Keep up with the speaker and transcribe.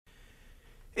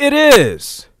It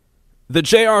is the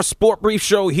JR Sport Brief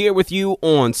Show here with you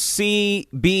on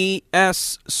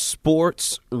CBS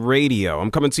Sports Radio.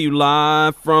 I'm coming to you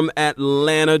live from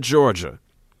Atlanta, Georgia.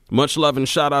 Much love and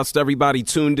shout outs to everybody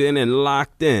tuned in and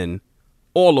locked in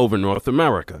all over North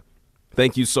America.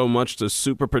 Thank you so much to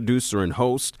super producer and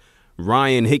host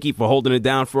Ryan Hickey for holding it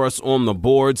down for us on the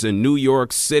boards in New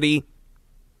York City.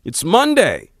 It's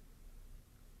Monday.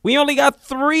 We only got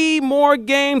 3 more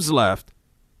games left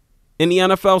in the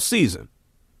NFL season.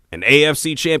 An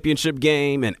AFC championship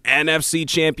game, an NFC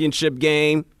championship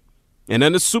game, and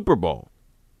then the Super Bowl.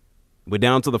 We're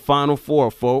down to the Final Four,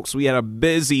 folks. We had a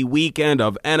busy weekend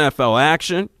of NFL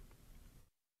action.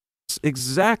 It's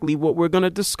exactly what we're going to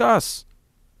discuss.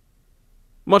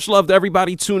 Much love to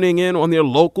everybody tuning in on their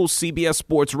local CBS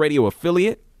Sports Radio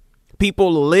affiliate,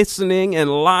 people listening and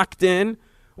locked in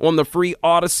on the free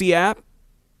Odyssey app,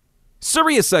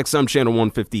 SiriusXM channel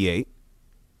 158,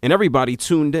 and everybody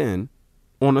tuned in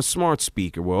on a smart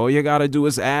speaker. Well, all you got to do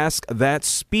is ask that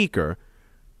speaker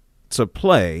to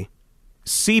play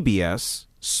CBS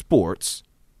Sports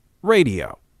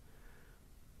Radio.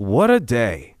 What a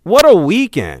day. What a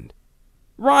weekend.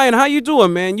 Ryan, how you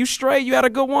doing, man? You straight? You had a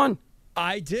good one?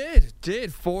 I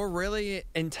did. 4 really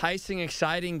enticing,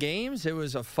 exciting games. It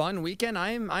was a fun weekend.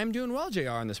 I'm doing well, JR,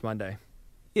 on this Monday.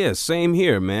 Yeah, same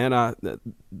here, man.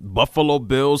 Buffalo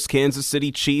Bills, Kansas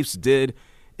City Chiefs did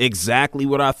exactly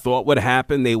what I thought would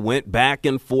happen. They went back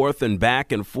and forth, and I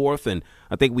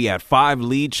think we had 5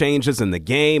 lead changes in the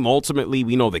game. Ultimately,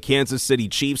 we know the Kansas City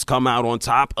Chiefs come out on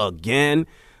top again.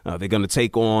 They're going to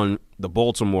take on the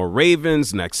Baltimore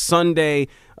Ravens next Sunday.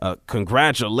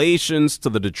 Congratulations to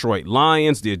the Detroit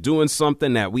Lions. They're doing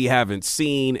something that we haven't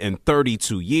seen in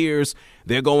 32 years.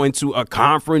 They're going to a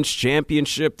conference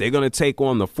championship. They're going to take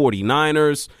on the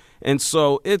 49ers. And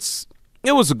so it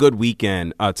was a good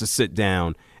weekend to sit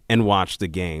down and watch the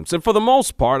games. And for the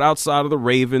most part, outside of the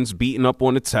Ravens beating up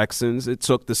on the Texans, it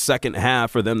took the second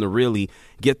half for them to really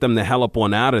get them the hell up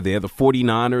on out of there. The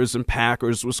 49ers and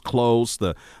Packers was close.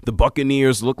 The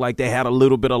Buccaneers looked like they had a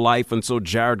little bit of life until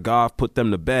Jared Goff put them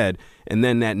to bed. And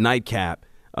then that nightcap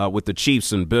with the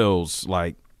Chiefs and Bills,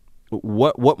 like,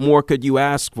 what more could you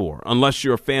ask for? Unless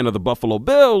you're a fan of the Buffalo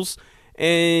Bills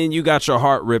and you got your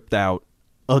heart ripped out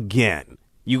again.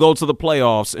 You go to the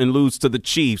playoffs and lose to the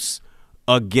Chiefs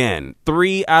again.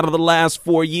 3 out of the last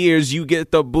 4 years, you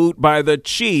get the boot by the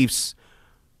Chiefs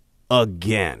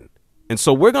again. And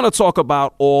so we're going to talk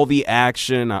about all the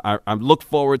action. I look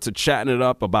forward to chatting it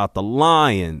up about the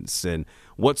Lions and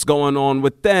what's going on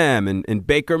with them and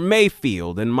Baker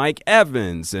Mayfield and Mike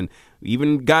Evans. And we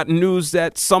even got news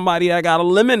that somebody that got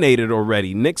eliminated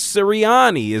already, Nick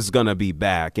Sirianni, is going to be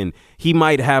back. And he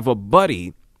might have a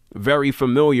buddy very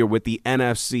familiar with the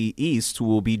NFC East who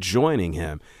will be joining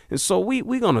him. And so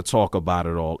we're going to talk about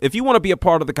it all. If you want to be a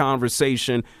part of the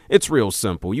conversation, it's real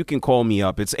simple. You can call me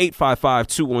up. It's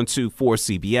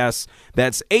 855-212-4CBS.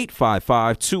 That's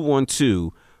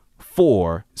 855-212-4CBS.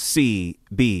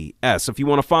 If you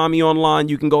want to find me online,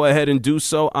 you can go ahead and do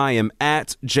so. I am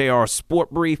at JR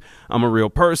Sport Brief. I'm a real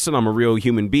person. I'm a real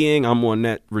human being. I'm on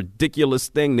that ridiculous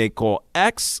thing they call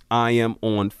X. I am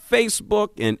on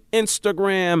Facebook and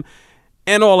Instagram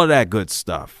and all of that good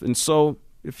stuff. And so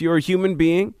if you're a human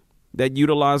being that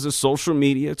utilizes social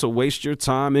media to waste your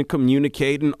time and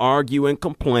communicate and argue and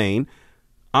complain,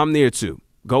 I'm there too.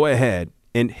 Go ahead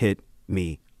and hit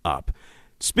me up.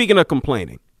 Speaking of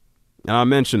complaining, and I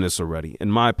mentioned this already,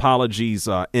 and my apologies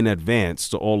in advance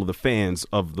to all of the fans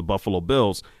of the Buffalo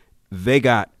Bills. They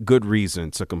got good reason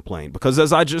to complain because,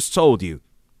 as I just told you,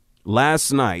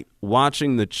 last night,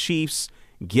 watching the Chiefs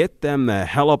get them the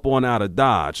hell up on out of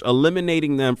Dodge,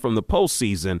 eliminating them from the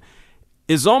postseason,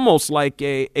 is almost like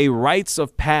a rites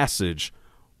of passage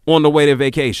on the way to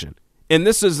vacation. And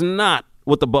this is not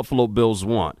what the Buffalo Bills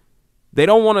want. They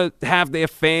don't want to have their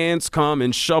fans come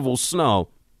and shovel snow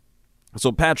so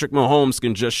Patrick Mahomes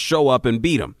can just show up and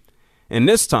beat him. And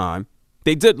this time,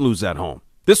 they did lose at home.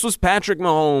 This was Patrick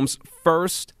Mahomes'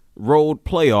 first road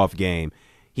playoff game.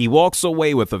 He walks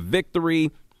away with a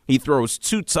victory. He throws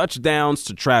 2 touchdowns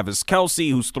to Travis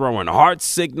Kelce, who's throwing heart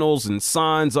signals and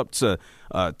signs up to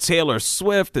Taylor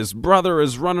Swift. His brother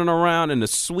is running around in the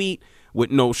suite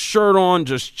with no shirt on,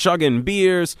 just chugging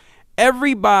beers.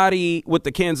 Everybody with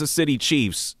the Kansas City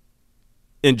Chiefs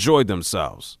enjoyed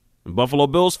themselves. And Buffalo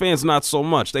Bills fans, not so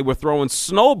much. They were throwing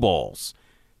snowballs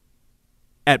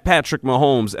at Patrick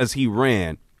Mahomes as he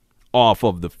ran off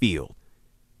of the field.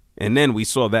 And then we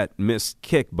saw that missed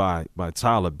kick by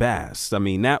Tyler Bass. I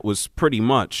mean, that was pretty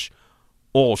much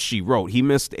all she wrote. He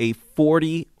missed a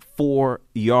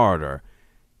 44-yarder.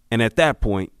 And at that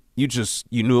point, you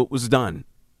knew it was done.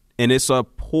 And it's a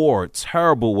poor,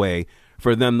 terrible way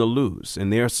for them to lose.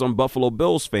 And there are some Buffalo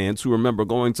Bills fans who remember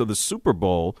going to the Super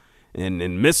Bowl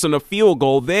and missing a field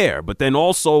goal there, but then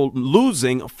also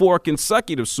losing 4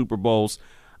 consecutive Super Bowls.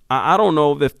 I don't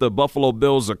know if the Buffalo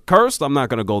Bills are cursed. I'm not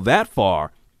going to go that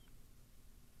far.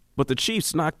 But the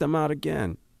Chiefs knocked them out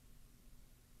again.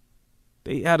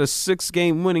 They had a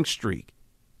 6-game winning streak.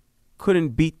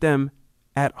 Couldn't beat them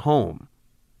at home.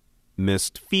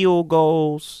 Missed field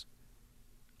goals.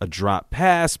 A drop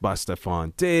pass by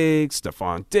Stephon Diggs.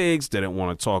 Stephon Diggs didn't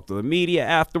want to talk to the media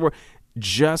afterward.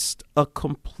 Just a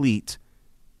complete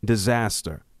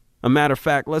disaster. A matter of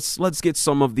fact, let's get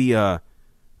some of the I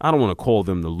don't want to call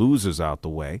them the losers out the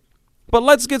way, but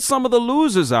let's get some of the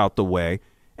losers out the way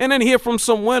and then hear from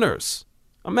some winners.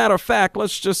 A matter of fact,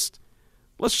 let's just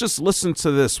listen to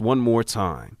this one more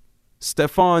time.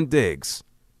 Stephon Diggs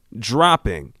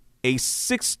dropping a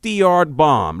 60-yard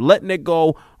bomb, letting it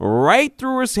go right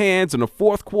through his hands in the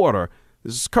fourth quarter.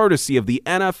 This is courtesy of the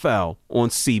NFL on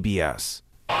CBS.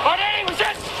 Allen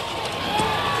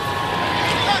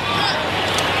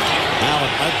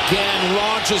again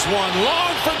launches one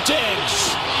long for Diggs.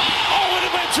 Oh, and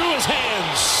it went through his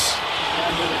hands.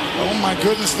 Oh, my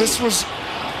goodness, this was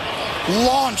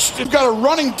launched. You've got a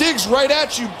running Diggs right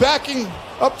at you, backing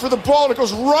up for the ball. It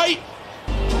goes right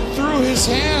through his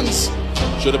hands.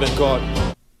 Should have been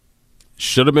caught.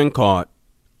 Should have been caught.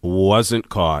 Wasn't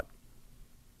caught.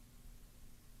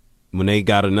 When they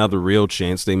got another real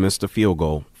chance, they missed a field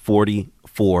goal.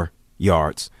 44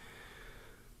 yards.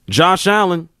 Josh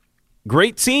Allen,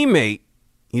 great teammate.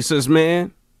 He says,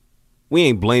 man, we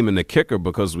ain't blaming the kicker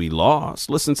because we lost.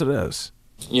 Listen to this.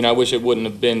 I wish it wouldn't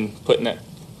have been put in that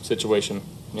situation.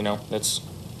 It's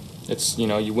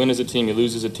you win as a team, you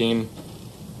lose as a team.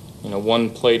 One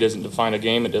play doesn't define a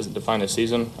game. It doesn't define a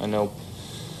season. I know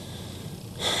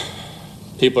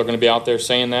people are going to be out there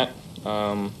saying that.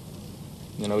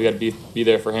 We got to be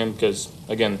there for him because,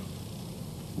 again,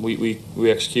 we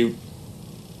execute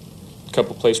a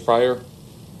couple plays prior.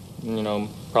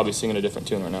 Probably singing a different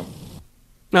tune right now.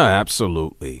 No,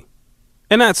 absolutely.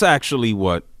 And that's actually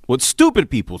what stupid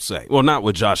people say. Well, not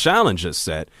what Josh Allen just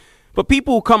said, but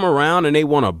people who come around and they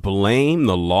want to blame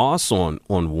the loss on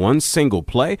one single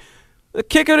play. The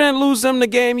kicker didn't lose them the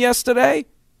game yesterday.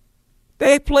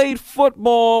 They played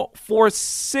football for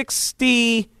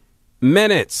 60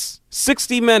 minutes.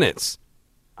 60 minutes.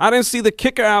 I didn't see the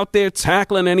kicker out there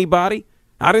tackling anybody.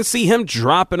 I didn't see him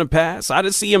dropping a pass. I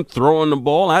didn't see him throwing the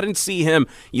ball. I didn't see him,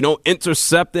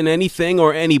 intercepting anything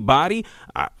or anybody.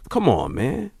 Come on,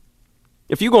 man.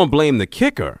 If you're going to blame the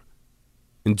kicker,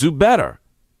 and do better.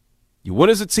 You win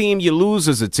as a team, you lose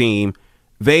as a team.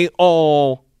 They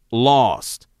all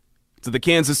lost to the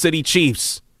Kansas City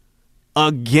Chiefs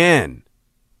again.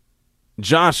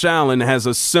 Josh Allen has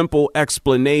a simple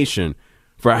explanation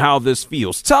for how this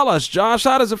feels. Tell us, Josh,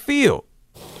 how does it feel?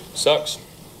 Sucks.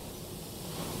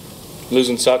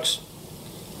 Losing sucks.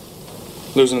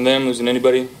 Losing to them, losing to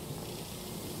anybody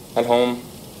at home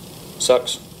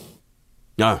sucks.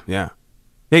 Oh, yeah.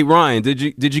 Hey, Ryan, did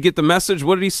you get the message?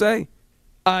 What did he say?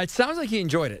 It sounds like he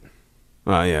enjoyed it.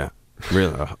 Oh, yeah.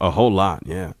 Really, a whole lot,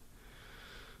 yeah.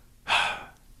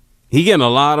 He getting a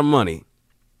lot of money.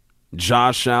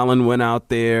 Josh Allen went out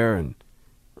there and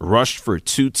rushed for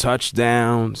 2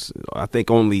 touchdowns. I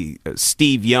think only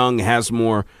Steve Young has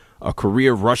more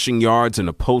career rushing yards in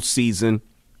the postseason.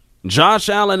 Josh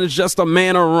Allen is just a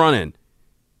man of running.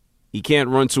 He can't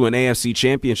run to an AFC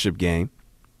championship game.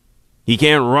 He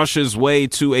can't rush his way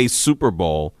to a Super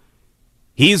Bowl.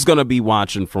 He's going to be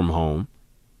watching from home.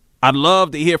 I'd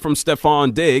love to hear from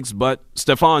Stephon Diggs, but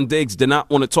Stephon Diggs did not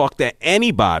want to talk to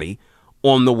anybody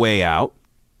on the way out.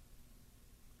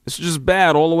 It's just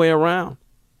bad all the way around.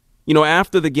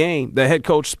 After the game, the head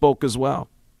coach spoke as well.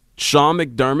 Sean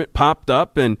McDermott popped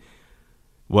up and,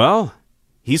 well,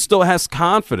 he still has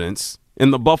confidence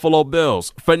in the Buffalo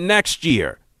Bills for next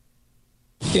year.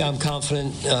 Yeah, I'm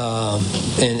confident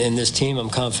in this team. I'm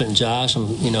confident in Josh.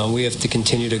 We have to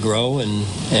continue to grow, and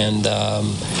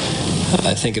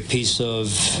I think a piece of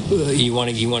you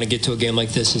want to get to a game like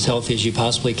this as healthy as you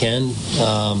possibly can.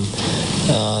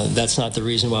 That's not the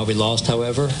reason why we lost,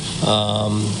 however.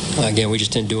 Again, we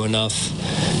just didn't do enough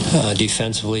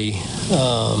defensively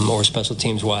or special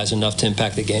teams wise enough to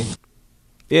impact the game.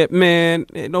 Yeah, man.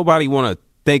 Nobody want to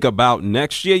think about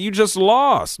next year. You just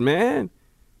lost, man.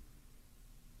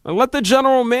 Let the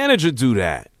general manager do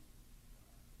that.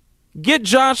 Get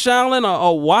Josh Allen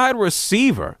a wide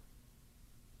receiver.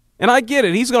 And I get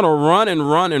it. He's going to run and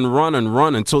run and run and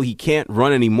run until he can't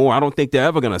run anymore. I don't think they're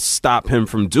ever going to stop him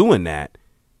from doing that.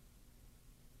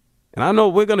 And I know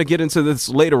we're going to get into this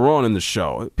later on in the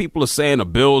show. People are saying the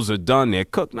Bills are done. They're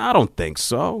cooked. No, I don't think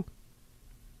so.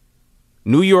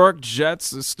 New York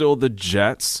Jets is still the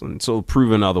Jets until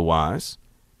proven otherwise.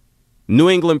 New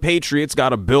England Patriots got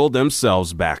to build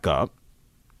themselves back up.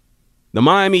 The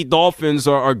Miami Dolphins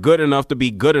are good enough to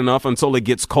be good enough until it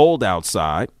gets cold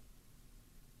outside.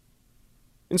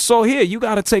 And so here, you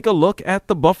got to take a look at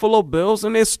the Buffalo Bills,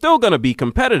 and they're still going to be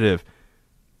competitive.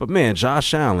 But, man,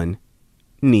 Josh Allen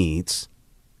needs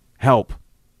help.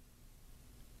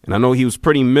 And I know he was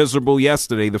pretty miserable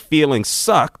yesterday. The feeling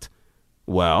sucked.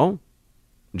 Well,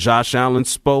 Josh Allen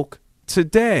spoke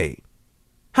today.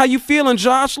 How you feeling,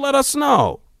 Josh? Let us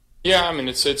know. Yeah, I mean,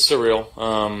 it's surreal.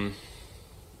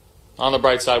 On the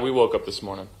bright side, we woke up this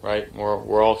morning, right?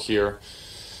 We're all here.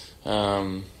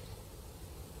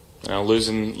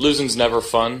 Losing's never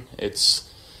fun. It's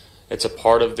a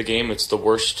part of the game. It's the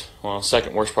worst,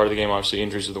 second worst part of the game. Obviously,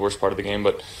 injuries are the worst part of the game,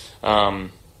 but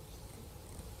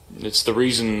it's the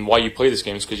reason why you play this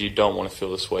game is because you don't want to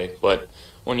feel this way. But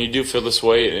when you do feel this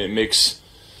way, it makes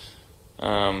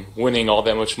winning all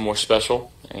that much more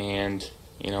special. And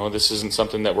this isn't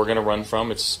something that we're going to run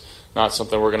from. It's not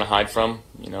something we're going to hide from.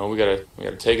 We gotta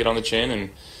take it on the chin and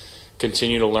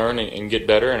continue to learn and get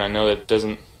better. And I know that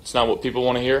it's not what people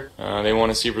want to hear. They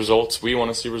want to see results. We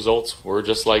want to see results. We're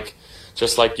just like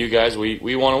you guys.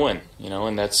 We want to win.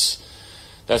 And that's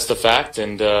the fact.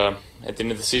 And at the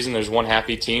end of the season, there's one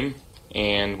happy team,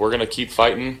 and we're going to keep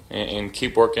fighting and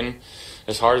keep working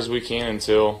as hard as we can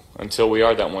until we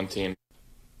are that one team.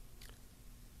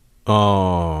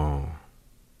 Oh,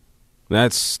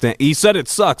 he said it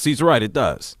sucks. He's right. It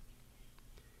does.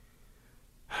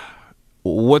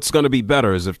 What's going to be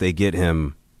better is if they get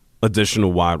him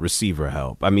additional wide receiver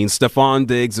help. I mean, Stephon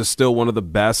Diggs is still one of the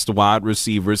best wide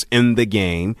receivers in the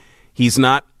game. He's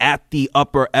not at the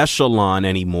upper echelon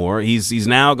anymore. He's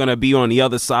now going to be on the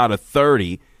other side of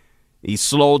 30. He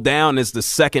slowed down as the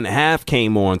second half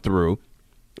came on through.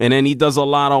 And then he does a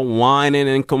lot of whining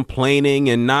and complaining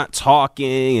and not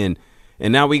talking.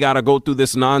 And now we got to go through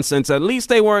this nonsense. At least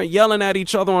they weren't yelling at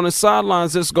each other on the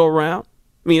sidelines this go round.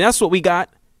 I mean, that's what we got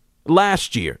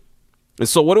last year. And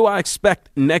so what do I expect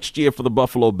next year for the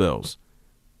Buffalo Bills?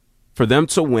 For them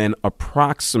to win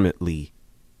approximately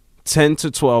 10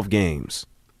 to 12 games.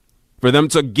 For them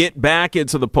to get back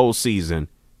into the postseason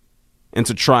and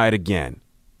to try it again.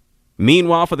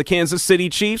 Meanwhile, for the Kansas City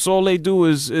Chiefs, all they do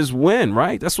is win,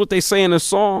 right? That's what they say in the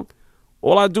song.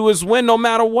 All I do is win no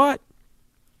matter what.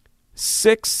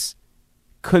 6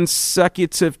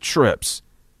 consecutive trips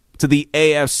to the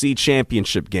AFC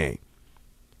Championship game.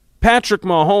 Patrick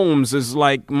Mahomes is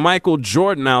like Michael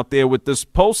Jordan out there with this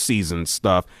postseason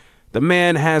stuff. The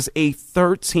man has a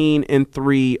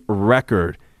 13-3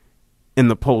 record in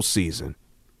the postseason.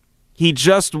 He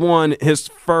just won his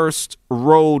first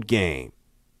road game.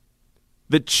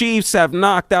 The Chiefs have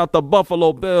knocked out the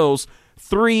Buffalo Bills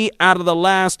 3 out of the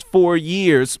last 4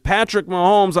 years. Patrick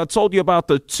Mahomes, I told you about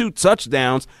the 2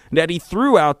 touchdowns that he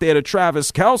threw out there to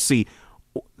Travis Kelce.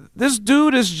 This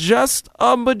dude is just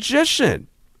a magician.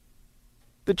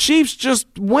 The Chiefs just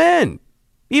win.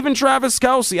 Even Travis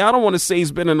Kelce, I don't want to say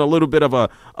he's been in a little bit of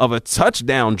a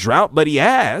touchdown drought, but he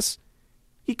has.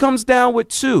 He comes down with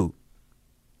 2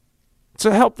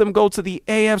 to help them go to the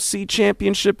AFC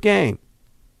Championship game.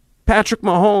 Patrick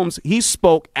Mahomes, he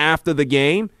spoke after the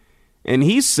game, and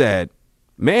he said,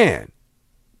 man,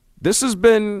 this has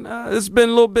been it's been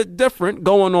a little bit different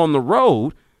going on the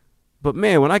road, but,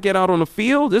 man, when I get out on the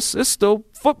field, it's still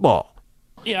football.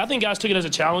 Yeah, I think guys took it as a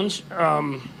challenge.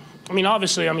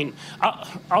 Obviously,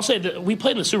 I'll say that we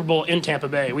played in the Super Bowl in Tampa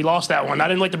Bay. We lost that one. I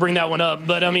didn't like to bring that one up,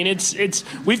 but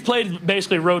we've played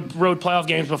basically road playoff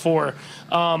games before.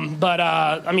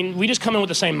 We just come in with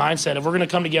the same mindset. If we're going to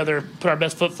come together, put our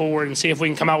best foot forward, and see if we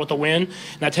can come out with a win.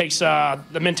 And that takes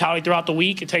the mentality throughout the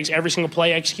week. It takes every single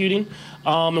play executing.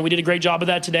 And we did a great job of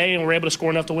that today, and we're able to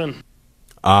score enough to win.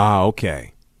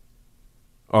 Okay.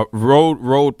 A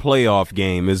road playoff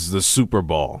game is the Super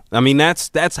Bowl. I mean,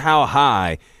 that's how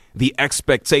high the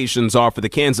expectations are for the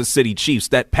Kansas City Chiefs,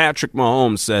 that Patrick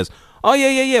Mahomes says, oh,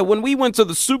 yeah, when we went to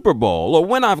the Super Bowl, or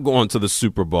when I've gone to the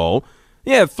Super Bowl,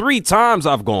 3 times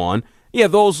I've gone,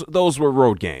 those were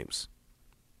road games.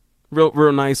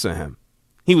 Real nice of him.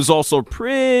 He was also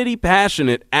pretty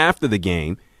passionate after the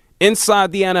game.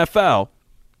 Inside the NFL,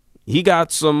 he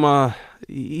got some,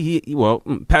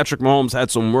 Patrick Mahomes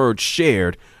had some words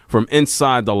shared from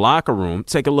inside the locker room.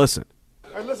 Take a listen.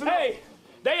 Hey,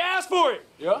 they asked for it.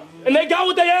 Yeah. And they got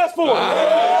what they asked for.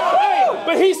 Hey,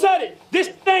 but he said it.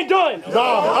 This ain't done.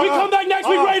 No. We come back next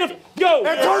week ready to go.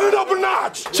 And turn it up a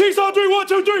notch. Chiefs on 3, 1,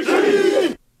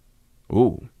 2, 3.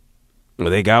 Ooh.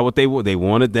 They got what they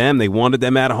wanted them. They wanted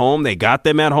them at home. They got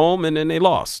them at home, and then they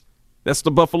lost. That's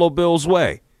the Buffalo Bills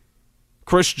way.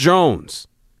 Chris Jones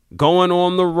going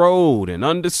on the road and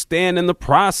understanding the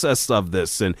process of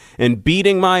this and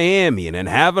beating Miami and then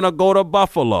having to go to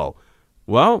Buffalo.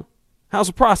 Well, how's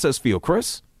the process feel,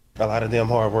 Chris? A lot of damn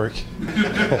hard work.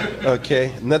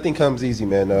 Okay, nothing comes easy,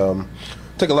 man.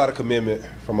 Took a lot of commitment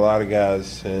from a lot of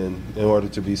guys in order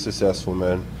to be successful,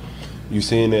 man. You've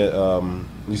seen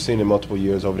it multiple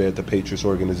years over there at the Patriots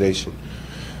organization.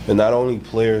 And not only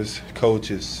players,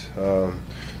 coaches,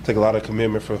 take a lot of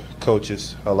commitment for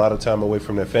coaches, a lot of time away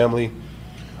from their family,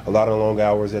 a lot of long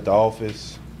hours at the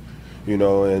office,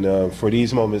 and for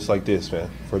these moments like this, man,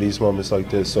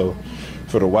 So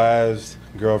for the wives,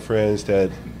 girlfriends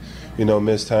that,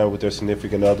 miss time with their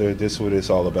significant other, this is what it's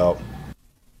all about.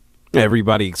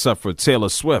 Everybody except for Taylor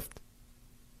Swift.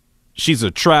 She's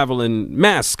a traveling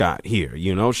mascot here,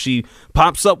 She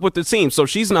pops up with the team, so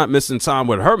she's not missing time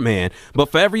with her man.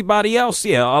 But for everybody else,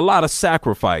 yeah, a lot of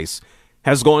sacrifice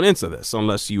has gone into this,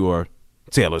 unless you are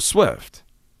Taylor Swift.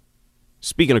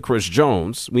 Speaking of Chris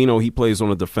Jones, we know he plays on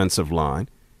the defensive line.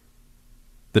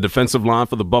 The defensive line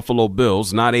for the Buffalo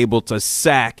Bills not able to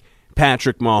sack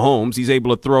Patrick Mahomes. He's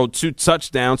able to throw 2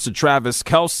 touchdowns to Travis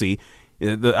Kelce.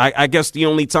 I guess the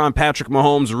only time Patrick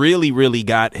Mahomes really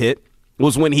got hit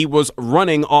was when he was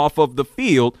running off of the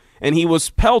field and he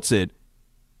was pelted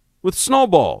with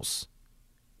snowballs.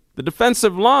 The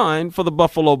defensive line for the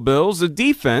Buffalo Bills, the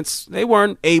defense, they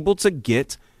weren't able to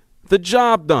get the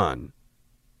job done.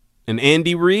 And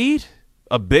Andy Reid,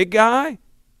 a big guy,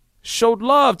 showed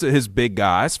love to his big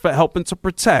guys for helping to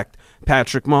protect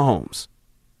Patrick Mahomes.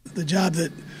 The job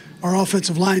that our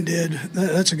offensive line did,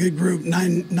 that's a good group,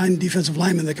 nine defensive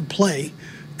linemen that can play,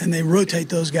 and they rotate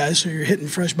those guys, so you're hitting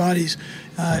fresh bodies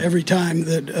every time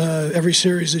that every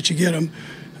series that you get them.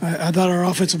 I thought our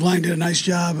offensive line did a nice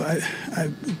job.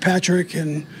 Patrick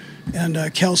and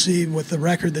Kelce, with the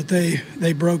record that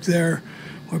they broke there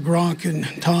with Gronk and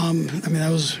Tom, that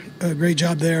was a great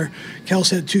job there.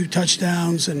 Kelce had 2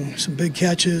 touchdowns and some big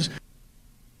catches.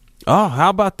 Oh, how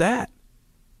about that?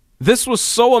 This was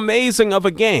so amazing of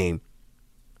a game.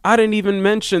 I didn't even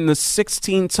mention the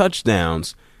 16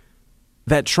 touchdowns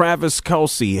that Travis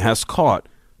Kelce has caught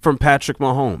from Patrick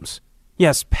Mahomes.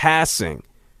 Yes, passing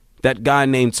that guy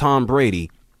named Tom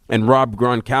Brady and Rob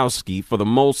Gronkowski for the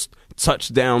most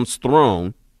touchdowns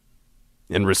thrown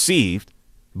and received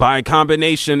by a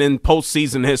combination in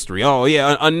postseason history. Oh,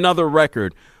 yeah, another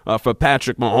record for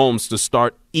Patrick Mahomes to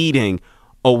start eating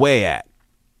away at.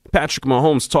 Patrick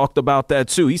Mahomes talked about that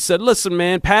too. He said, listen,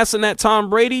 man, passing that Tom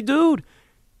Brady dude,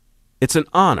 it's an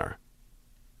honor.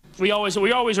 We always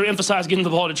emphasize getting the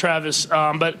ball to Travis,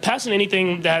 but passing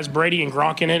anything that has Brady and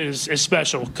Gronk in it is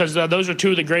special because those are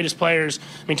 2 of the greatest players.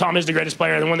 Tom is the greatest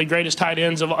player and one of the greatest tight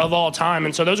ends of all time,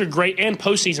 and so those are great and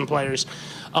postseason players.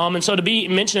 And so to be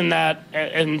mentioning that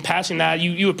and passing that,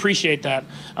 you appreciate that.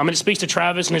 And it speaks to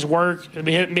Travis and his work,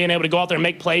 being able to go out there and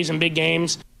make plays in big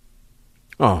games.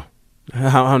 Oh,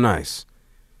 how nice.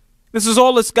 This is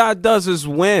all this guy does is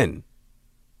win.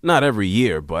 Not every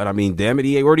year, but damn it,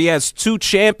 he already has 2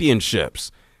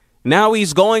 championships. Now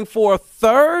he's going for a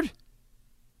 3rd?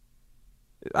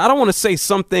 I don't want to say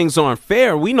some things aren't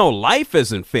fair. We know life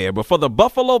isn't fair, but for the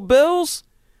Buffalo Bills,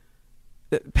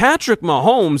 Patrick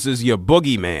Mahomes is your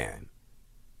boogeyman.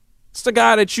 It's the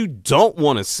guy that you don't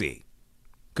want to see.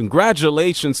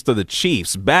 Congratulations to the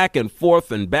Chiefs, back and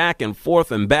forth and back and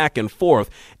forth and back and forth,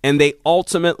 and they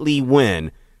ultimately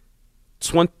win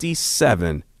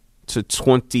 27-24.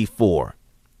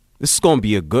 This is going to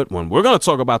be a good one. We're going to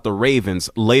talk about the Ravens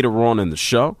later on in the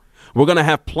show. We're going to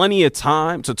have plenty of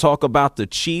time to talk about the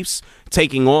Chiefs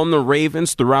taking on the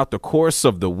Ravens throughout the course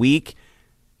of the week.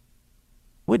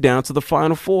 We're down to the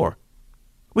Final Four.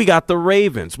 We got the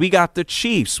Ravens. We got the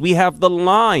Chiefs. We have the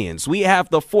Lions. We have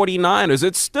the 49ers.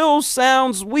 It still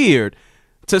sounds weird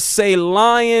to say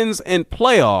Lions in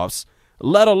playoffs,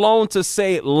 let alone to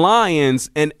say Lions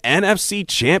in NFC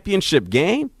championship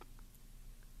game.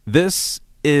 This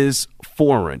is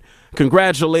foreign.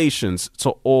 Congratulations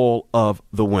to all of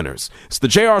the winners. It's the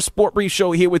JR Sport Brief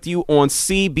Show here with you on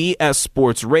CBS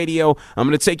Sports Radio. I'm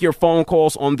going to take your phone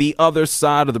calls on the other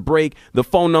side of the break. The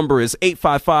phone number is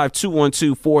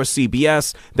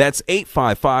 855-212-4CBS. That's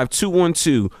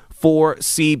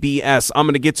 855-212-4CBS. I'm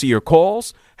going to get to your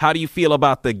calls. How do you feel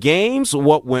about the games?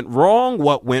 What went wrong?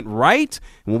 What went right?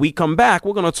 When we come back,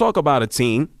 we're going to talk about a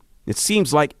team. It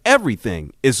seems like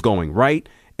everything is going right,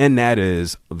 and that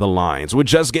is the Lions. We're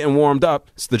just getting warmed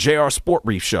up. It's the JR Sport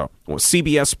Brief Show on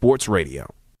CBS Sports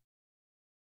Radio.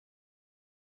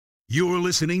 You're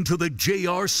listening to the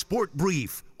JR Sport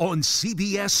Brief on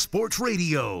CBS Sports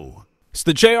Radio. It's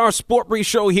the JR Sport Brief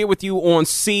Show here with you on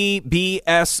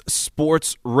CBS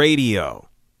Sports Radio.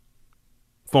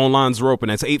 Phone lines are open.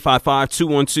 That's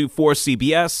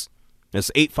 855-212-4CBS. That's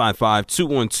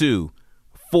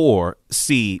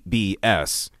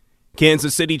 855-212-4CBS.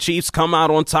 Kansas City Chiefs come out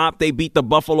on top. They beat the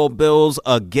Buffalo Bills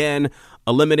again,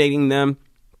 eliminating them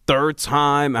third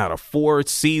time out of 4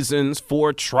 seasons,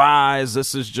 4 tries.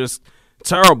 This is just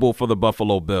terrible for the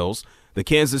Buffalo Bills. The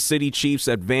Kansas City Chiefs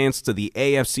advanced to the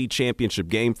AFC Championship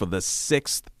game for the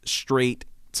 6th straight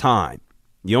time.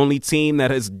 The only team that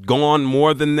has gone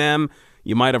more than them,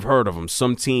 you might have heard of them,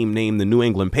 some team named the New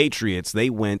England Patriots.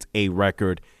 They went a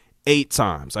record 8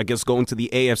 times. I guess going to the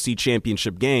AFC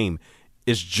Championship game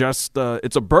is just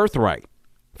it's a birthright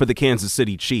for the Kansas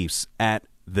City Chiefs at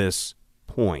this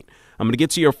point. I'm going to get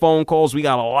to your phone calls. We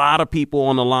got a lot of people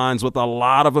on the lines with a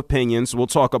lot of opinions. We'll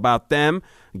talk about them,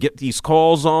 get these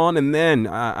calls on, and then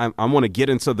I want to get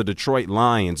into the Detroit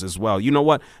Lions as well. You know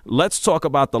what? Let's talk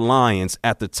about the Lions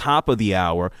at the top of the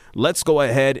hour. Let's go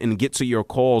ahead and get to your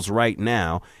calls right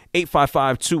now.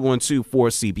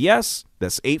 855-212-4CBS.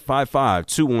 That's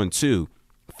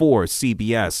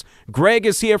 855-212-4CBS. Greg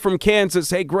is here from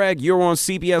Kansas. Hey, Greg, you're on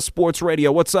CBS Sports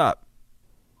Radio. What's up?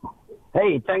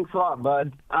 Hey, thanks a lot,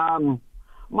 bud.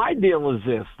 My deal is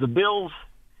this. The Bills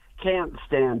can't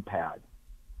stand pat.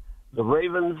 The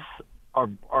Ravens are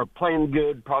playing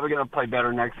good, probably going to play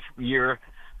better next year.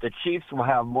 The Chiefs will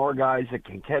have more guys that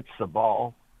can catch the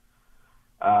ball.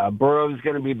 Burrow's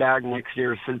going to be back next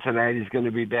year. Cincinnati's going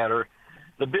to be better.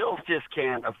 The Bills just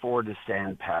can't afford to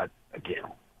stand pat again.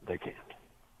 They can't.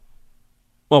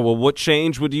 Well, what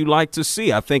change would you like to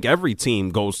see? I think every team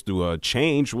goes through a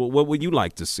change. What would you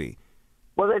like to see?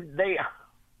 Well,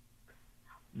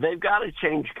 they've got to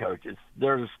change coaches.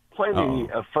 There's plenty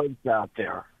of folks out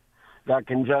there that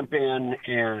can jump in,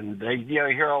 and they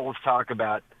hear all this talk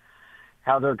about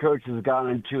how their coach has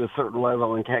gotten to a certain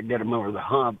level and can't get them over the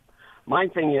hump. My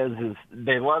thing is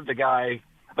they love the guy,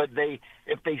 but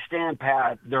if they stand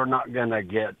pat, they're not going to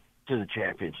get to the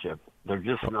championship. They're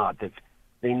just not.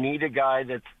 They need a guy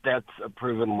that's a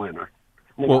proven winner.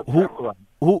 Well,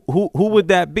 who would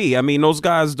that be? I mean, those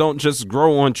guys don't just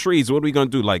grow on trees. What are we going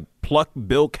to do, like pluck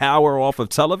Bill Cowher off of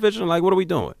television? Like, what are we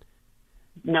doing?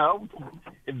 No.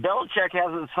 Belichick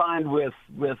hasn't signed with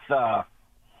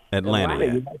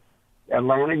Atlanta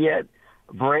yet.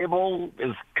 Vrabel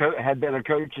had been a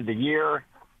coach of the year.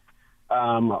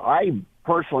 I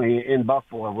personally, in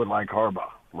Buffalo, would like Harbaugh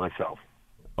myself.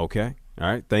 Okay. All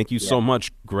right. Thank you so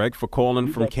much, Greg, for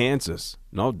calling from Kansas.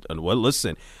 No, well,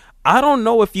 listen. I don't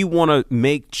know if you want to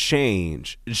make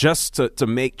change just to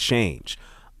make change.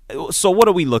 So what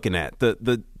are we looking at?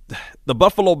 The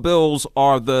Buffalo Bills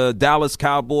are the Dallas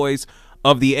Cowboys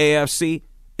of the AFC?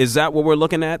 Is that what we're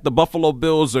looking at? The Buffalo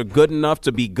Bills are good enough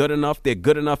to be good enough. They're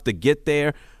good enough to get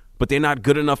there, but they're not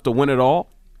good enough to win it all?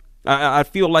 I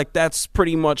feel like that's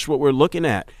pretty much what we're looking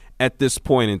at this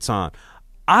point in time.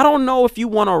 I don't know if you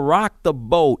want to rock the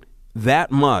boat that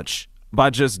much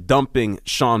by just dumping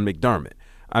Sean McDermott.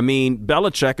 I mean,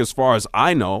 Belichick, as far as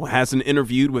I know, hasn't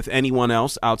interviewed with anyone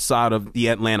else outside of the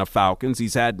Atlanta Falcons.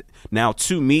 He's had now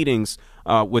 2 meetings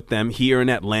with them here in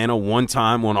Atlanta, one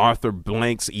time on Arthur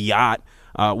Blank's yacht.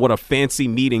 What a fancy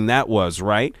meeting that was,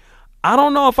 right? I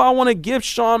don't know if I want to give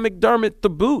Sean McDermott the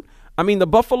boot. I mean, the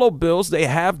Buffalo Bills, they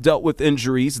have dealt with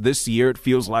injuries this year. It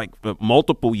feels like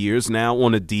multiple years now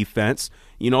on the defense.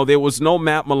 You know, there was no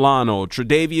Matt Milano.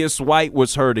 Tre'Davious White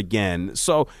was hurt again.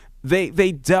 So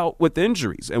they dealt with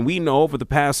injuries. And we know over the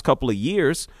past couple of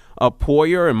years,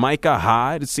 Poyer and Micah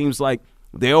Hyde, it seems like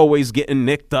they're always getting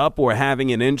nicked up or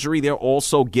having an injury. They're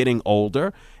also getting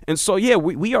older. And so, yeah,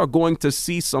 we are going to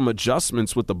see some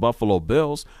adjustments with the Buffalo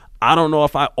Bills. I don't know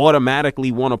if I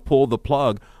automatically want to pull the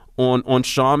plug on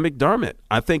Sean McDermott.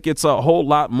 I think it's a whole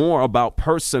lot more about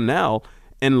personnel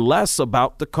and less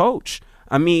about the coach.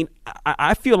 I mean,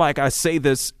 I feel like I say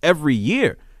this every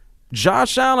year.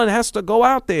 Josh Allen has to go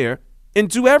out there and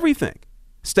do everything.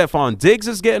 Stephon Diggs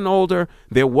is getting older.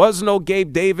 There was no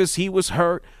Gabe Davis. He was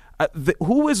hurt.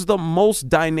 Who is the most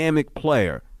dynamic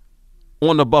player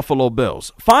on the Buffalo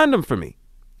Bills? Find him for me.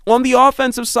 On the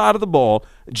offensive side of the ball,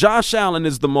 Josh Allen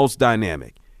is the most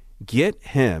dynamic. Get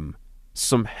him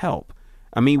some help.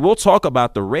 I mean, we'll talk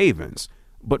about the Ravens,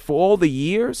 but for all the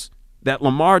years that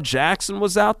Lamar Jackson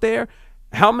was out there,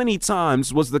 how many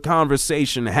times was the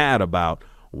conversation had about,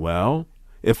 well,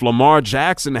 if Lamar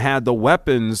Jackson had the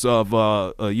weapons of,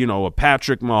 a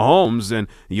Patrick Mahomes, and,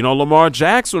 Lamar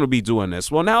Jackson would be doing this.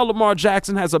 Well, now Lamar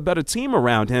Jackson has a better team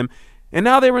around him, and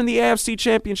now they're in the AFC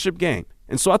Championship game.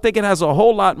 And so I think it has a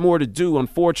whole lot more to do,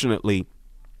 unfortunately,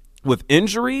 with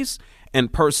injuries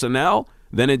and personnel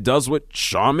than it does with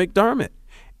Sean McDermott.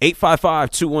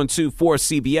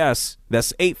 855-212-4CBS.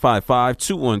 That's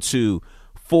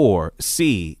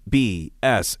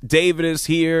 855-212-4CBS. David is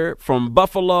here from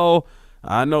Buffalo.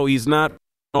 I know he's not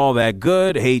all that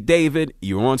good. Hey, David,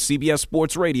 you're on CBS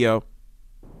Sports Radio.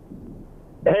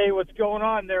 Hey, what's going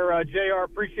on there, JR?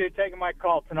 Appreciate taking my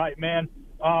call tonight, man.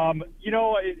 I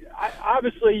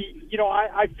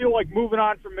feel like moving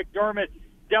on from McDermott,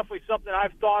 definitely something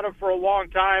I've thought of for a long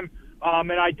time,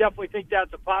 and I definitely think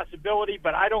that's a possibility,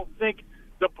 but I don't think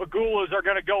the Pagulas are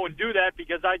going to go and do that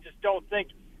because I just don't think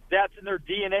that's in their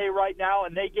DNA right now,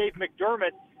 and they gave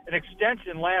McDermott an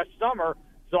extension last summer,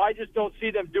 so I just don't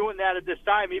see them doing that at this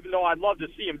time, even though I'd love to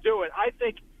see them do it. I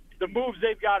think the moves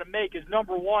they've got to make is,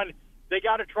 number one, they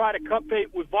got to try to cut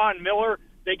bait with Von Miller.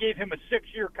 They gave him a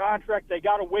 6-year contract. They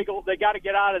got to wiggle. They got to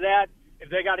get out of that.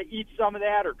 If they got to eat some of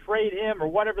that or trade him or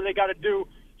whatever they got to do,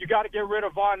 you got to get rid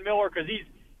of Von Miller because he's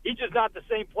just not the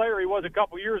same player he was a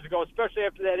couple years ago, especially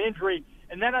after that injury.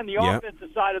 And then on the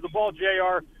offensive side of the ball,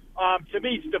 JR, to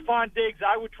me, Stephon Diggs,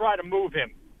 I would try to move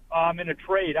him in a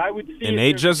trade. I would see. And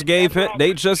they just gave him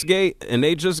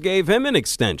an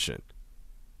extension.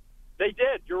 They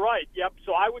did. You're right. Yep.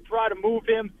 So I would try to move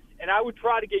him. And I would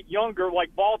try to get younger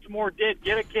like Baltimore did,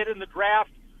 get a kid in the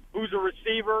draft who's a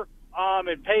receiver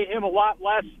and pay him a lot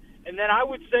less. And then I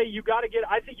would say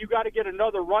I think you got to get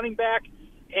another running back.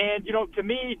 And, to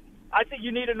me, I think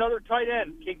you need another tight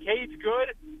end. Kincaid's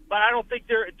good, but I don't think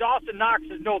Dawson Knox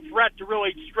is no threat to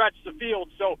really stretch the field.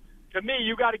 So, to me,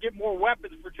 you got to get more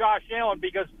weapons for Josh Allen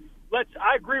because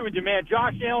I agree with you, man.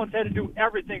 Josh Allen's had to do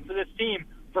everything for this team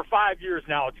for 5 years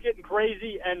now. It's getting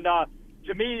crazy, and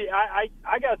to me, I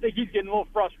got to think he's getting a little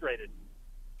frustrated.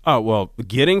 Oh, well,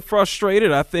 getting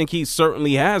frustrated, I think he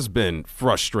certainly has been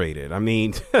frustrated. I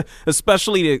mean,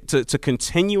 especially to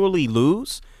continually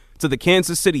lose to the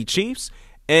Kansas City Chiefs.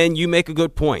 And you make a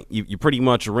good point. You pretty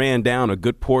much ran down a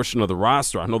good portion of the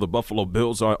roster. I know the Buffalo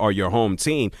Bills are your home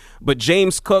team. But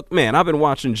James Cook, man, I've been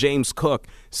watching James Cook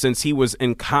since he was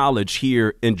in college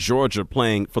here in Georgia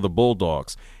playing for the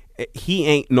Bulldogs. He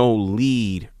ain't no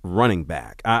lead running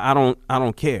back. I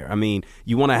don't care. I mean,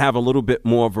 you want to have a little bit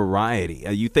more variety.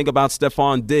 You think about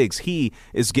Stephon Diggs. He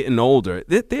is getting older.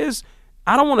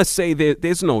 I don't want to say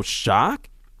there's no shock,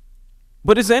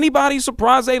 but is anybody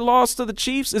surprised they lost to the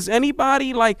Chiefs? Is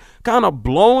anybody kind of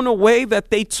blown away that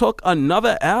they took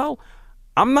another L?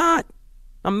 I'm not.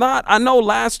 I know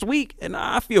last week, and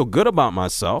I feel good about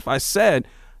myself, I said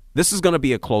this is going to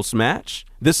be a close match.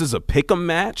 This is a pick'em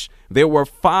match. There were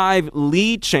 5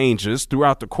 lead changes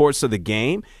throughout the course of the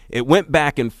game. It went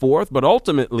back and forth, but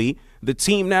ultimately the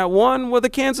team that won were the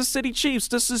Kansas City Chiefs.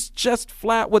 This is just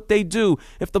flat what they do.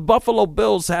 If the Buffalo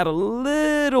Bills had a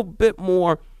little bit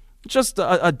more, just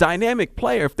a dynamic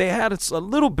player, if they had a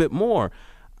little bit more,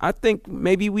 I think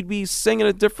maybe we'd be singing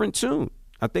a different tune.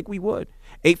 I think we would.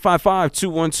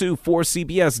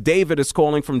 855-212-4CBS. David is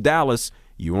calling from Dallas.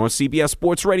 You're on CBS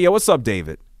Sports Radio. What's up,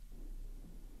 David?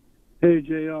 Hey,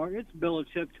 JR. It's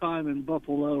Belichick time in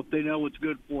Buffalo if they know what's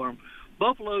good for them.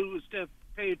 Buffalo, instead of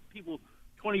paying people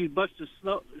 $20 to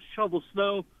shovel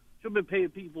snow, should have been paying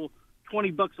people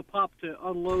 $20 a pop to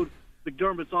unload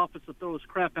McDermott's office to throw his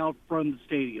crap out front of the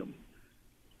stadium.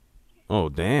 Oh,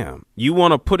 damn. You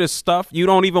want to put his stuff? You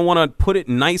don't even want to put it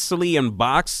nicely in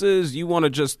boxes? You want to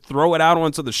just throw it out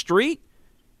onto the street?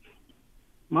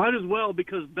 Might as well,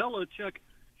 because Belichick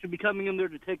should be coming in there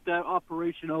to take that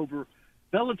operation over.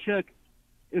 Belichick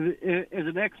is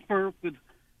an expert with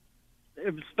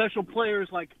special players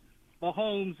like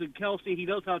Mahomes and Kelsey. He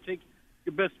knows how to take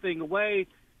your best thing away.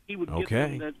 He would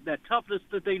get them that toughness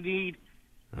that they need,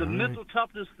 the mental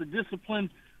toughness, the discipline.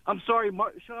 I'm sorry,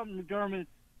 Sean McDermott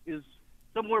is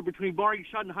somewhere between Barry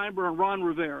Schottenheimer and Ron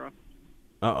Rivera.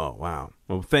 Uh-oh, wow.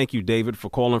 Well, thank you, David, for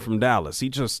calling from Dallas. He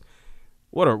just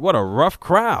what a rough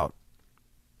crowd.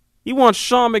 He wants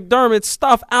Sean McDermott's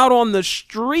stuff out on the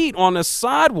street, on the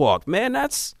sidewalk. Man,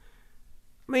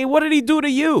 what did he do to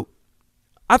you?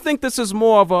 I think this is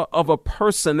more of a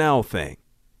personnel thing.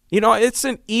 It's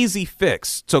an easy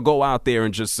fix to go out there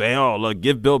and just say, oh, look,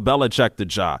 give Bill Belichick the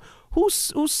job. Who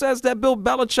says that Bill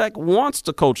Belichick wants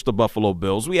to coach the Buffalo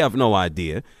Bills? We have no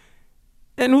idea.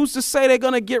 And who's to say they're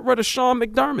going to get rid of Sean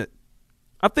McDermott?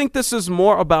 I think this is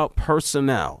more about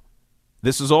personnel.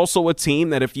 This is also a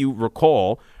team that, if you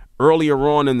recall, earlier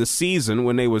on in the season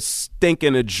when they was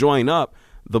stinking to join up,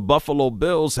 the Buffalo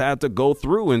Bills had to go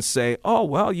through and say, oh,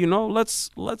 well, let's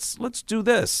do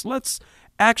this. Let's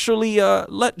actually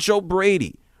let Joe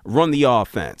Brady run the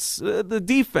offense. The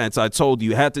defense, I told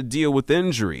you, had to deal with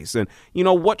injuries. And,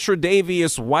 what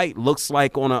Tre'Davious White looks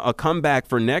like on a comeback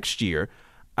for next year,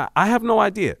 I have no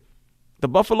idea. The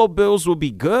Buffalo Bills will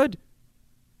be good,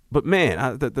 but,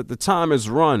 man, the time has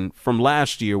run from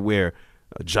last year where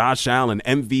Josh Allen,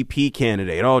 MVP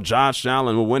candidate. Oh, Josh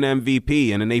Allen will win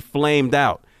MVP, and then they flamed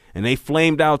out. And they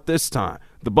flamed out this time.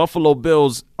 The Buffalo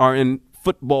Bills are in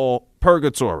football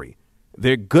purgatory.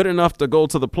 They're good enough to go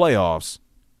to the playoffs.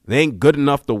 They ain't good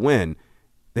enough to win.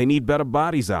 They need better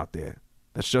bodies out there.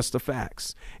 That's just the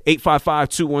facts.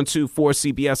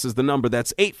 855-212-4CBS is the number.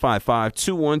 That's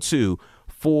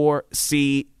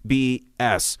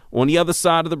 855-212-4CBS. On the other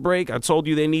side of the break, I told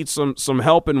you they need some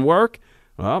help and work.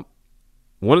 Well,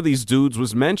 one of these dudes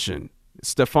was mentioned,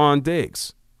 Stephon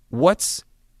Diggs. What's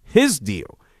his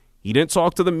deal? He didn't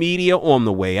talk to the media on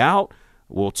the way out.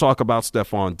 We'll talk about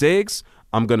Stephon Diggs.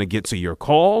 I'm going to get to your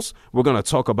calls. We're going to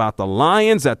talk about the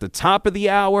Lions at the top of the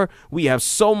hour. We have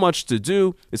so much to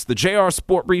do. It's the JR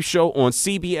Sport Brief Show on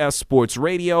CBS Sports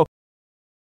Radio.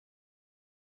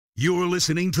 You're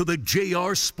listening to the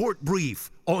JR Sport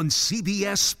Brief on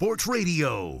CBS Sports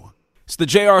Radio. It's the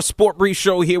JR Sport Brief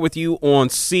Show here with you on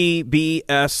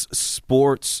CBS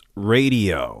Sports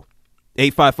Radio.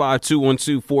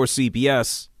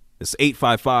 855-212-4CBS. It's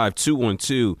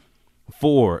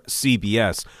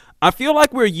 855-212-4CBS. I feel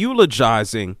like we're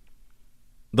eulogizing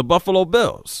the Buffalo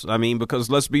Bills. I mean, because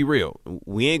let's be real.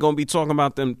 We ain't going to be talking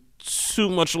about them too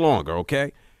much longer,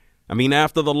 okay? I mean,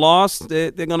 after the loss, they're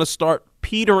going to start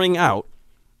petering out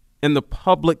in the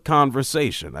public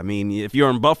conversation. I mean, if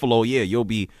you're in Buffalo, yeah, you'll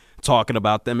be talking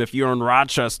about them. If you're in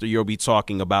Rochester, you'll be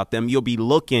talking about them. You'll be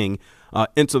looking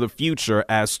into the future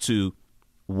as to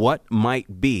what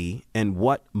might be and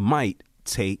what might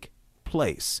take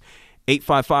place.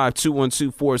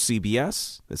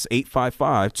 855-212-4CBS. That's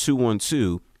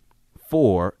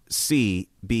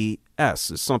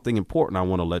 855-212-4CBS. It's something important I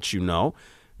want to let you know.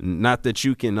 Not that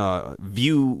you can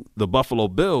view the Buffalo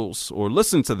Bills or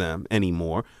listen to them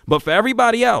anymore, but for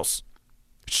everybody else,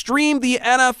 stream the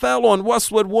NFL on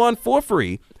Westwood One for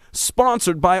free,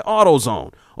 sponsored by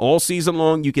AutoZone. All season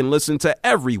long, you can listen to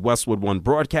every Westwood One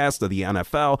broadcast of the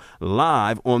NFL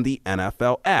live on the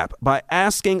NFL app by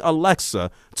asking Alexa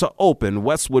to open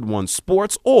Westwood One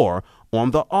Sports or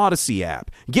on the Odyssey app.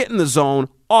 Get in the zone,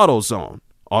 AutoZone.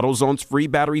 AutoZone's free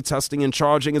battery testing and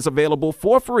charging is available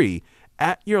for free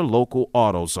at your local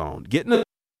AutoZone. Get in the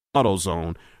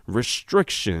AutoZone.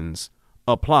 Restrictions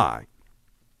apply.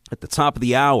 At the top of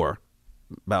the hour,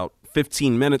 about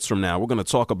 15 minutes from now, we're going to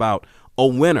talk about a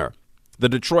winner, the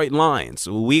Detroit Lions.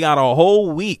 We got a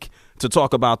whole week to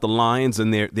talk about the Lions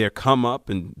and their come up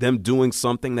and them doing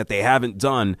something that they haven't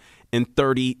done in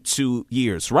 32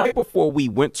 years. Right before we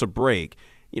went to break,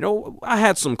 I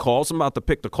had some calls. I'm about to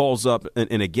pick the calls up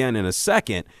and again in a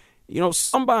second.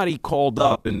 Somebody called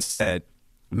up and said,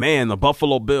 man, the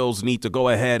Buffalo Bills need to go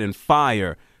ahead and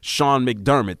fire Sean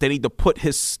McDermott. They need to put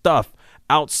his stuff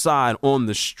outside on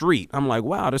the street. I'm like,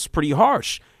 wow, that's pretty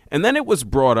harsh. And then it was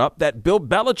brought up that Bill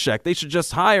Belichick, they should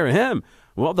just hire him.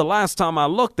 Well, the last time I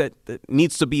looked, that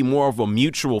needs to be more of a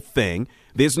mutual thing.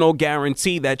 There's no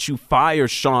guarantee that you fire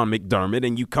Sean McDermott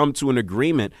and you come to an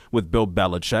agreement with Bill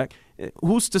Belichick.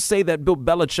 Who's to say that Bill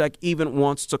Belichick even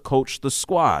wants to coach the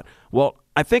squad? Well,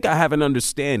 I think I have an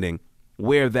understanding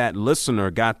where that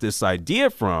listener got this idea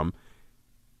from.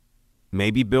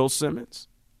 Maybe Bill Simmons.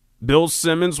 Bill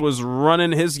Simmons was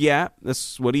running his yap.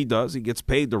 That's what he does. He gets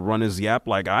paid to run his yap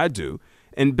like I do.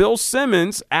 And Bill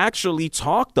Simmons actually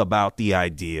talked about the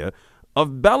idea of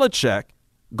Belichick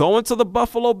going to the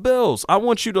Buffalo Bills. I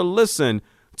want you to listen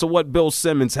to what Bill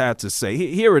Simmons had to say.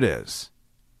 Here it is.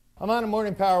 I'm on a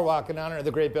morning power walk in honor of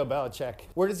the great Bill Belichick.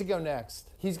 Where does he go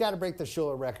next? He's got to break the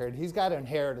Shula record. He's got to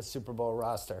inherit a Super Bowl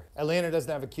roster. Atlanta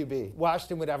doesn't have a QB.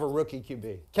 Washington would have a rookie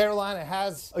QB. Carolina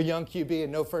has a young QB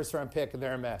and no first-round pick, and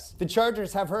they're a mess. The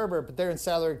Chargers have Herbert, but they're in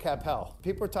salary cap hell.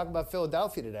 People are talking about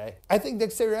Philadelphia today. I think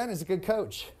Nick Sirianni is a good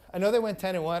coach. I know they went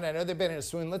 10-1. I know they've been in a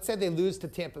swoon. Let's say they lose to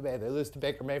Tampa Bay. They lose to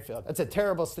Baker Mayfield. That's a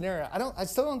terrible scenario. I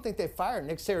still don't think they fire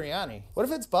Nick Sirianni. What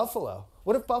if it's Buffalo?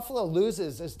 What if Buffalo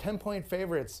loses as 10-point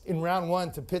favorites in round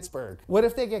 1 to Pittsburgh? What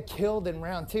if they get killed in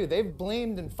round 2? They've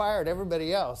blamed and fired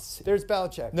everybody else. There's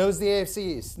Belichick. Knows the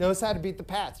AFC East. Knows how to beat the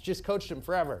Pats. Just coached them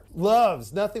forever.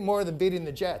 Loves nothing more than beating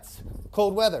the Jets.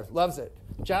 Cold weather. Loves it.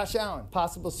 Josh Allen,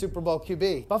 possible Super Bowl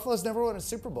QB. Buffalo's never won a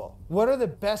Super Bowl. What are the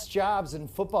best jobs in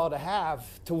football to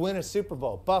have to win a Super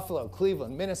Bowl? Buffalo,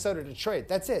 Cleveland, Minnesota, Detroit.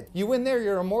 That's it. You win there,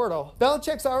 you're immortal.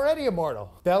 Belichick's already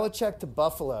immortal. Belichick to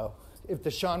Buffalo. If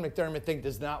the Sean McDermott thing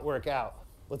does not work out,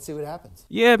 let's see what happens.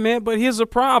 Yeah, man, but here's a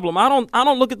problem. I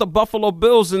don't look at the Buffalo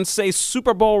Bills and say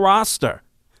Super Bowl roster.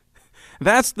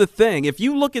 That's the thing. If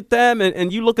you look at them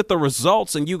and you look at the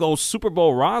results and you go Super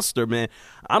Bowl roster, man,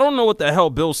 I don't know what the hell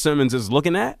Bill Simmons is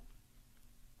looking at.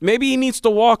 Maybe he needs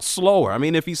to walk slower. I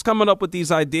mean, if he's coming up with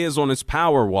these ideas on his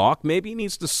power walk, maybe he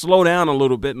needs to slow down a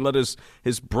little bit and let his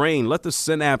brain, let the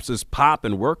synapses pop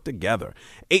and work together.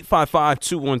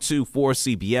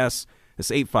 855-212-4CBS.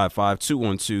 It's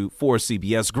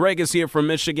 855-212-4CBS. Greg is here from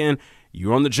Michigan.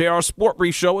 You're on the JR Sport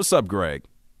Brief Show. What's up, Greg?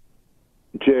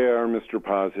 JR, Mr.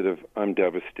 Positive, I'm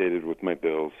devastated with my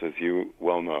Bills, as you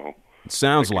well know. It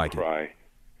sounds like cry. it.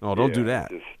 Oh, don't do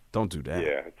that. Don't do that.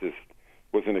 Yeah, just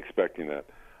wasn't expecting that.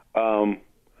 I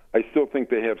still think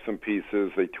they have some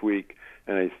pieces they tweak,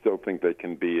 and I still think they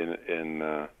can be in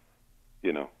the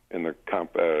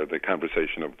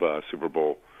conversation of Super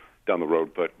Bowl down the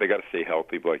road. But they got to stay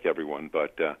healthy, like everyone.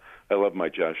 But I love my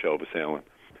Josh Elvis Allen.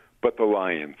 But the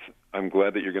Lions, I'm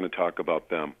glad that you're going to talk about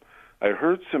them. I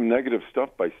heard some negative stuff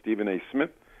by Stephen A.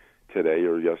 Smith today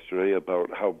or yesterday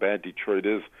about how bad Detroit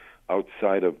is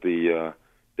outside of the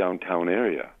downtown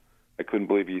area. I couldn't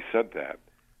believe he said that.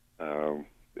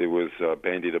 It was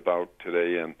bandied about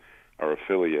today in our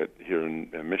affiliate here in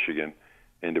Michigan,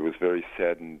 and it was very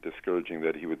sad and discouraging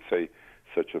that he would say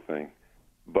such a thing.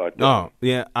 But I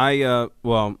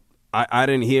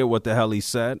didn't hear what the hell he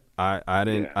said. I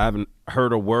haven't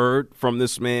heard a word from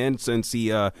this man since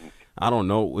he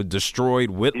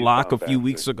destroyed Whitlock a few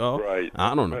weeks ago. Right.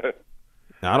 I don't know.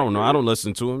 I don't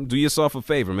listen to him. Do yourself a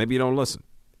favor. Maybe you don't listen.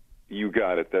 You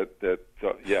got it.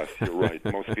 Yes, you're right.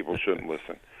 Most people shouldn't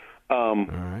listen. All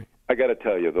right. I got to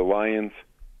tell you, the Lions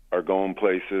are going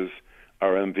places.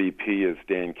 Our MVP is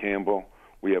Dan Campbell.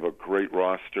 We have a great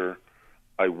roster.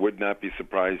 I would not be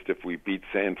surprised if we beat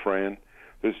San Fran.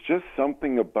 There's just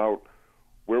something about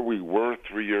where we were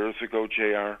 3 years ago,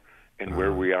 JR, and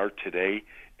where we are today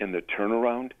in the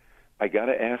turnaround. I got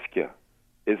to ask you,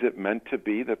 is it meant to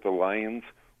be that the Lions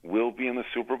will be in the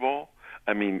Super Bowl?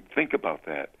 I mean, think about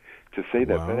that. To say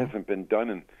that hasn't been done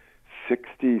in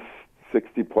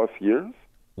 60-plus years?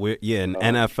 An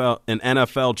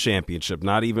NFL championship,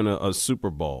 not even a Super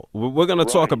Bowl. We're going to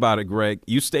talk about it, Greg.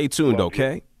 You stay tuned,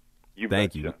 okay?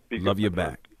 Thank you. Love you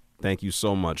back. Thank you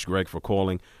so much, Greg, for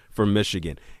calling from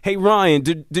Michigan. Hey, Ryan,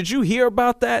 did you hear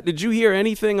about that? Did you hear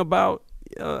anything about,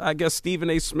 Stephen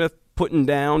A. Smith putting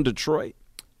down Detroit?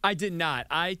 I did not.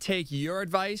 I take your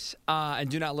advice and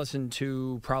do not listen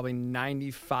to probably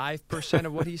 95%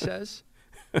 of what he says.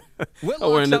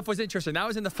 Whitlock stuff was interesting. That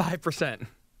was in the 5%.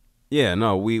 Yeah,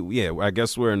 no, I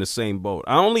guess we're in the same boat.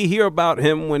 I only hear about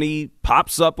him when he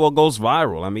pops up or goes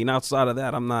viral. I mean, outside of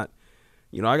that, I'm not,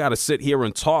 I got to sit here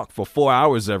and talk for 4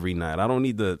 hours every night. I don't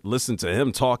need to listen to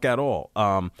him talk at all.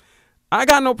 I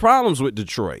got no problems with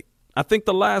Detroit. I think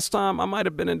the last time I might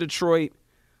have been in Detroit,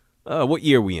 what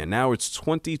year are we in? Now it's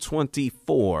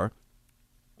 2024.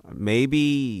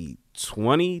 Maybe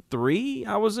 23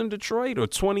 I was in Detroit, or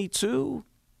 22.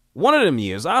 One of them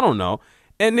years, I don't know.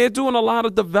 And they're doing a lot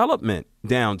of development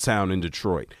downtown in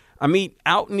Detroit. I mean,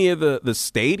 out near the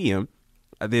stadium,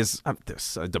 there's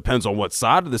it depends on what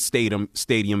side of the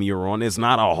stadium you're on. There's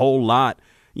not a whole lot,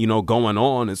 going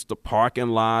on. It's the parking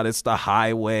lot. It's the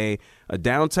highway.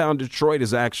 Downtown Detroit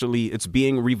it's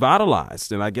being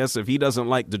revitalized. And I guess if he doesn't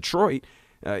like Detroit,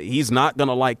 he's not going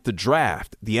to like the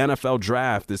draft. The NFL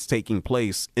draft is taking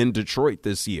place in Detroit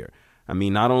this year. I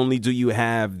mean, not only do you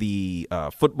have the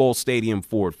football stadium,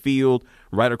 Ford Field,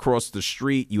 right across the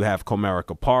street, you have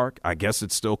Comerica Park. I guess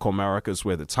it's still Comerica, is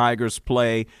where the Tigers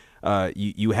play.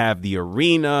 You have the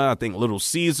arena. I think Little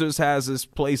Caesars has this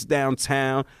place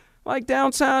downtown. Like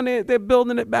downtown, they're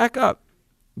building it back up.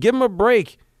 Give them a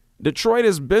break. Detroit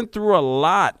has been through a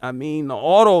lot. I mean, the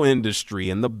auto industry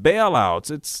and the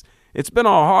bailouts. It's been a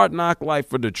hard knock life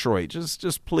for Detroit.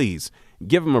 Just please.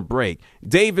 Give him a break.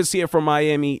 Dave is here from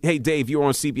Miami. Hey, Dave, you're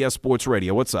on CBS Sports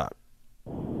Radio. What's up?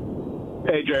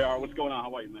 Hey, JR. What's going on?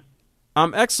 How are you, man?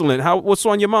 I'm excellent. What's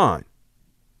on your mind?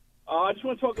 I just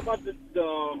want to talk about the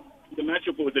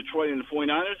matchup with Detroit and the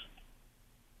 49ers.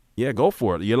 Yeah, go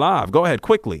for it. You're live. Go ahead,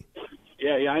 quickly.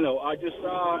 Yeah, I know. I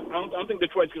don't think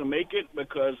Detroit's going to make it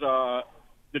because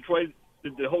Detroit,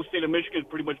 the whole state of Michigan has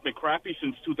pretty much been crappy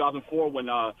since 2004 when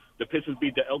the Pistons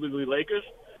beat the elderly Lakers.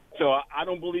 So I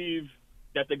don't believe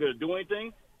that they're going to do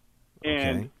anything.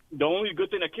 And the only good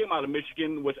thing that came out of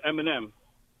Michigan was Eminem.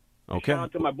 Okay. Shout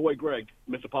out to my boy Greg,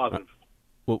 Mr. Positive.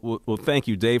 Well, thank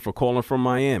you, Dave, for calling from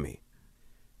Miami.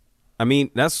 I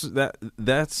mean, that's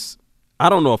I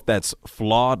don't know if that's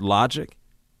flawed logic.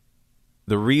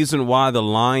 The reason why the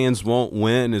Lions won't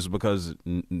win is because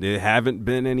there hasn't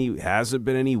been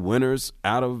any winners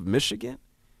out of Michigan.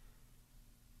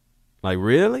 Like,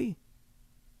 really?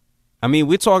 I mean,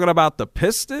 we're talking about the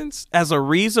Pistons as a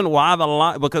reason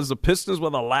why because the Pistons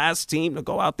were the last team to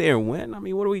go out there and win. I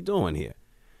mean, what are we doing here?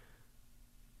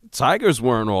 Tigers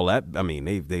weren't all that. I mean,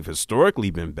 they've historically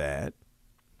been bad.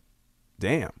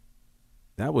 Damn,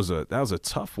 that was a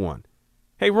tough one.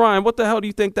 Hey, Ryan, what the hell do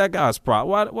you think that guy's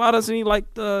problem? Why doesn't he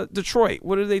like Detroit?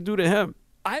 What did they do to him?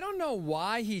 I don't know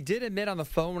why. He did admit on the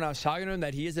phone when I was talking to him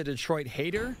that he is a Detroit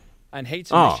hater and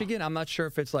hates Michigan. I'm not sure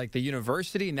if it's like the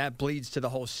university and that bleeds to the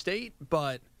whole state,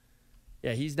 but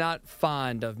yeah, he's not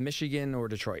fond of Michigan or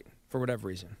Detroit for whatever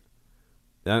reason.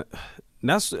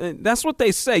 That's what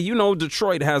they say. You know,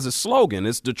 Detroit has a slogan.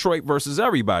 It's Detroit versus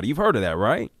everybody. You've heard of that,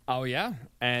 right? Oh, yeah.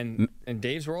 And in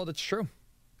Dave's world, it's true.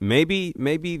 Maybe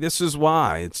this is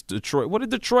why it's Detroit. What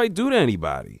did Detroit do to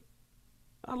anybody?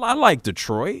 I like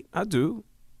Detroit. I do.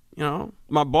 You know,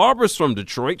 my barber's from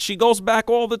Detroit. She goes back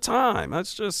all the time.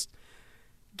 That's just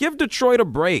give Detroit a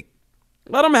break.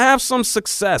 Let them have some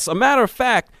success. A matter of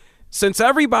fact, since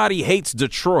everybody hates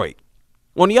Detroit,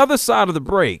 on the other side of the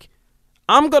break,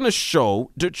 I'm going to show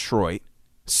Detroit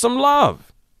some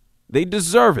love. They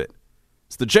deserve it.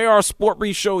 It's the JR Sport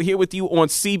Brief Show here with you on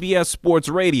CBS Sports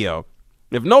Radio.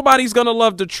 If nobody's going to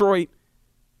love Detroit,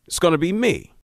 it's going to be me.